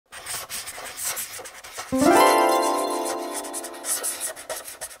In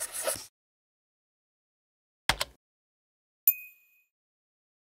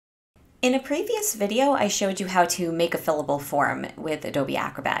a previous video, I showed you how to make a fillable form with Adobe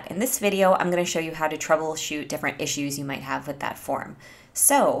Acrobat. In this video, I'm going to show you how to troubleshoot different issues you might have with that form.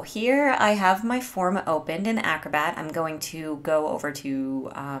 So here I have my form opened in Acrobat. I'm going to go over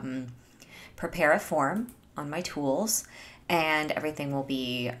to prepare a form on my tools, and everything will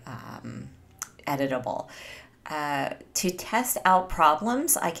be editable. To test out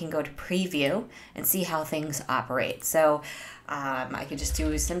problems, I can go to preview and see how things operate. So I could just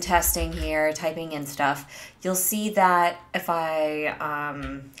do some testing here, typing in stuff. You'll see that if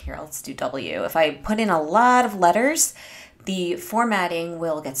I, here, let's do W. If I put in a lot of letters, the formatting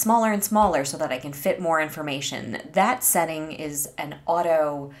will get smaller and smaller so that I can fit more information. That setting is an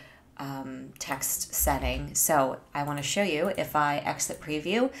auto text setting. So I want to show you, if I exit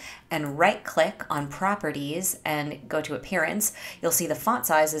preview and right click on properties and go to appearance, you'll see the font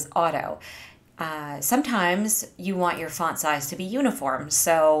size is auto. Sometimes you want your font size to be uniform.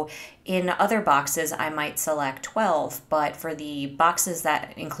 So in other boxes, I might select 12, but for the boxes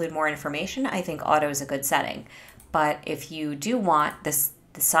that include more information, I think auto is a good setting. But if you do want the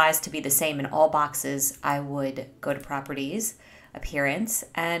size to be the same in all boxes, I would go to properties, appearance,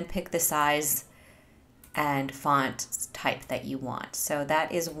 and pick the size and font type that you want. So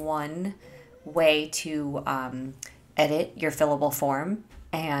that is one way to edit your fillable form.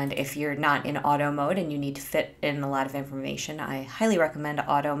 And if you're not in auto mode and you need to fit in a lot of information, I highly recommend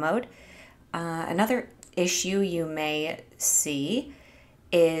auto mode. Another issue you may see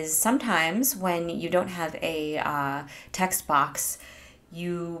is sometimes when you don't have a text box,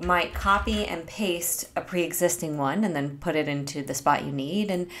 you might copy and paste a pre-existing one and then put it into the spot you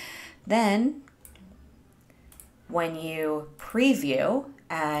need. And then when you preview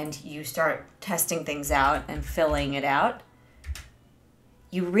and you start testing things out and filling it out,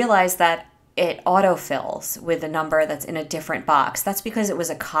 you realize that it autofills with a number that's in a different box. That's because it was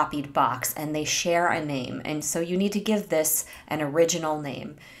a copied box and they share a name. And so you need to give this an original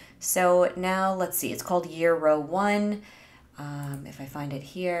name. So now let's see, it's called year row 1. If I find it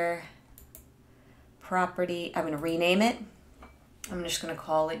here, property, I'm going to rename it. I'm just going to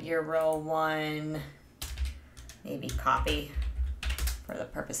call it year row 1, maybe copy for the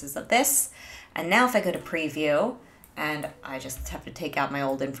purposes of this. And now if I go to preview, and I just have to take out my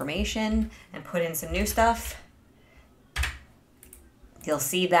old information and put in some new stuff, you'll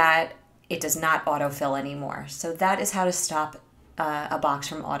see that it does not autofill anymore. So that is how to stop a box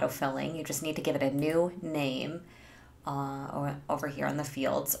from autofilling. You just need to give it a new name or over here on the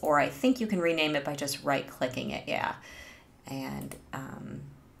fields, or I think you can rename it by just right-clicking it, yeah. And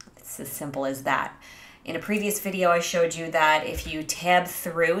it's as simple as that. In a previous video, I showed you that if you tab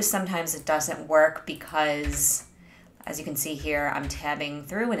through, sometimes it doesn't work because, as you can see here, I'm tabbing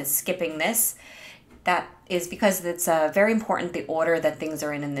through and it's skipping this. That is because it's very important the order that things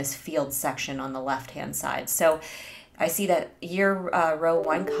are in this field section on the left-hand side. So I see that year row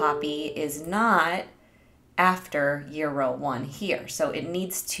 1 copy is not after year row 1 here. So it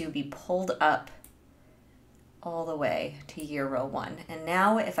needs to be pulled up all the way to year row 1. And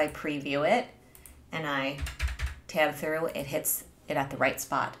now if I preview it and I tab through, it hits it at the right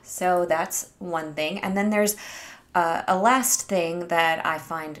spot. So that's one thing. And then there's a last thing that I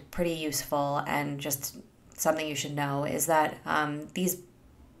find pretty useful and just something you should know is that these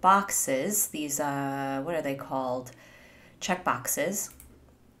boxes, these, what are they called? Check boxes,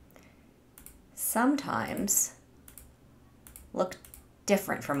 sometimes look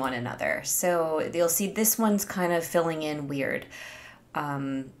different from one another. So you'll see this one's kind of filling in weird.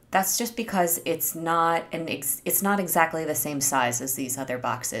 That's just because it's not exactly the same size as these other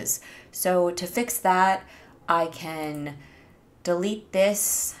boxes. So to fix that, I can delete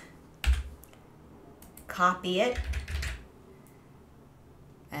this, copy it,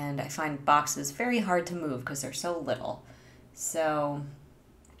 and I find boxes very hard to move because they're so little. So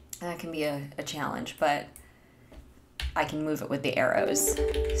that can be a challenge, but I can move it with the arrows.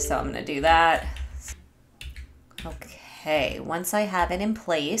 So I'm going to do that. Okay, once I have it in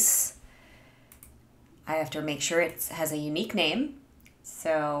place, I have to make sure it has a unique name.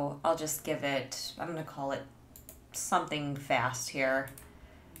 So I'll just give it, I'm going to call it something fast here.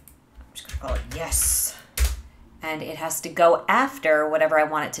 I'm just going to call it yes. And it has to go after whatever I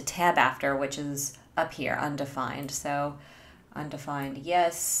want it to tab after, which is up here, undefined. So undefined,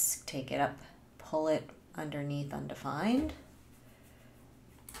 yes, take it up, pull it underneath undefined.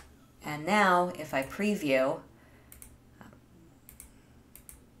 And now if I preview,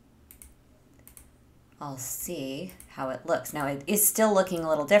 I'll see how it looks. Now it is still looking a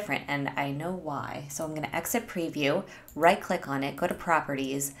little different and I know why. So I'm going to exit preview, right click on it, go to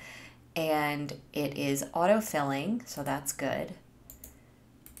properties, and it is autofilling, so that's good.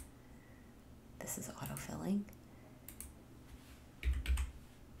 This is autofilling.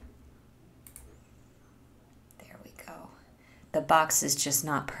 There we go. The box is just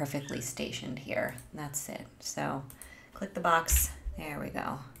not perfectly stationed here. That's it. So click the box. There we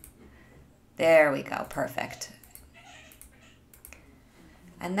go. There we go. Perfect.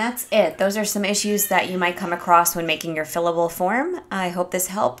 And that's it. Those are some issues that you might come across when making your fillable form. I hope this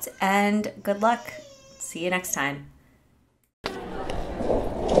helped and good luck. See you next time.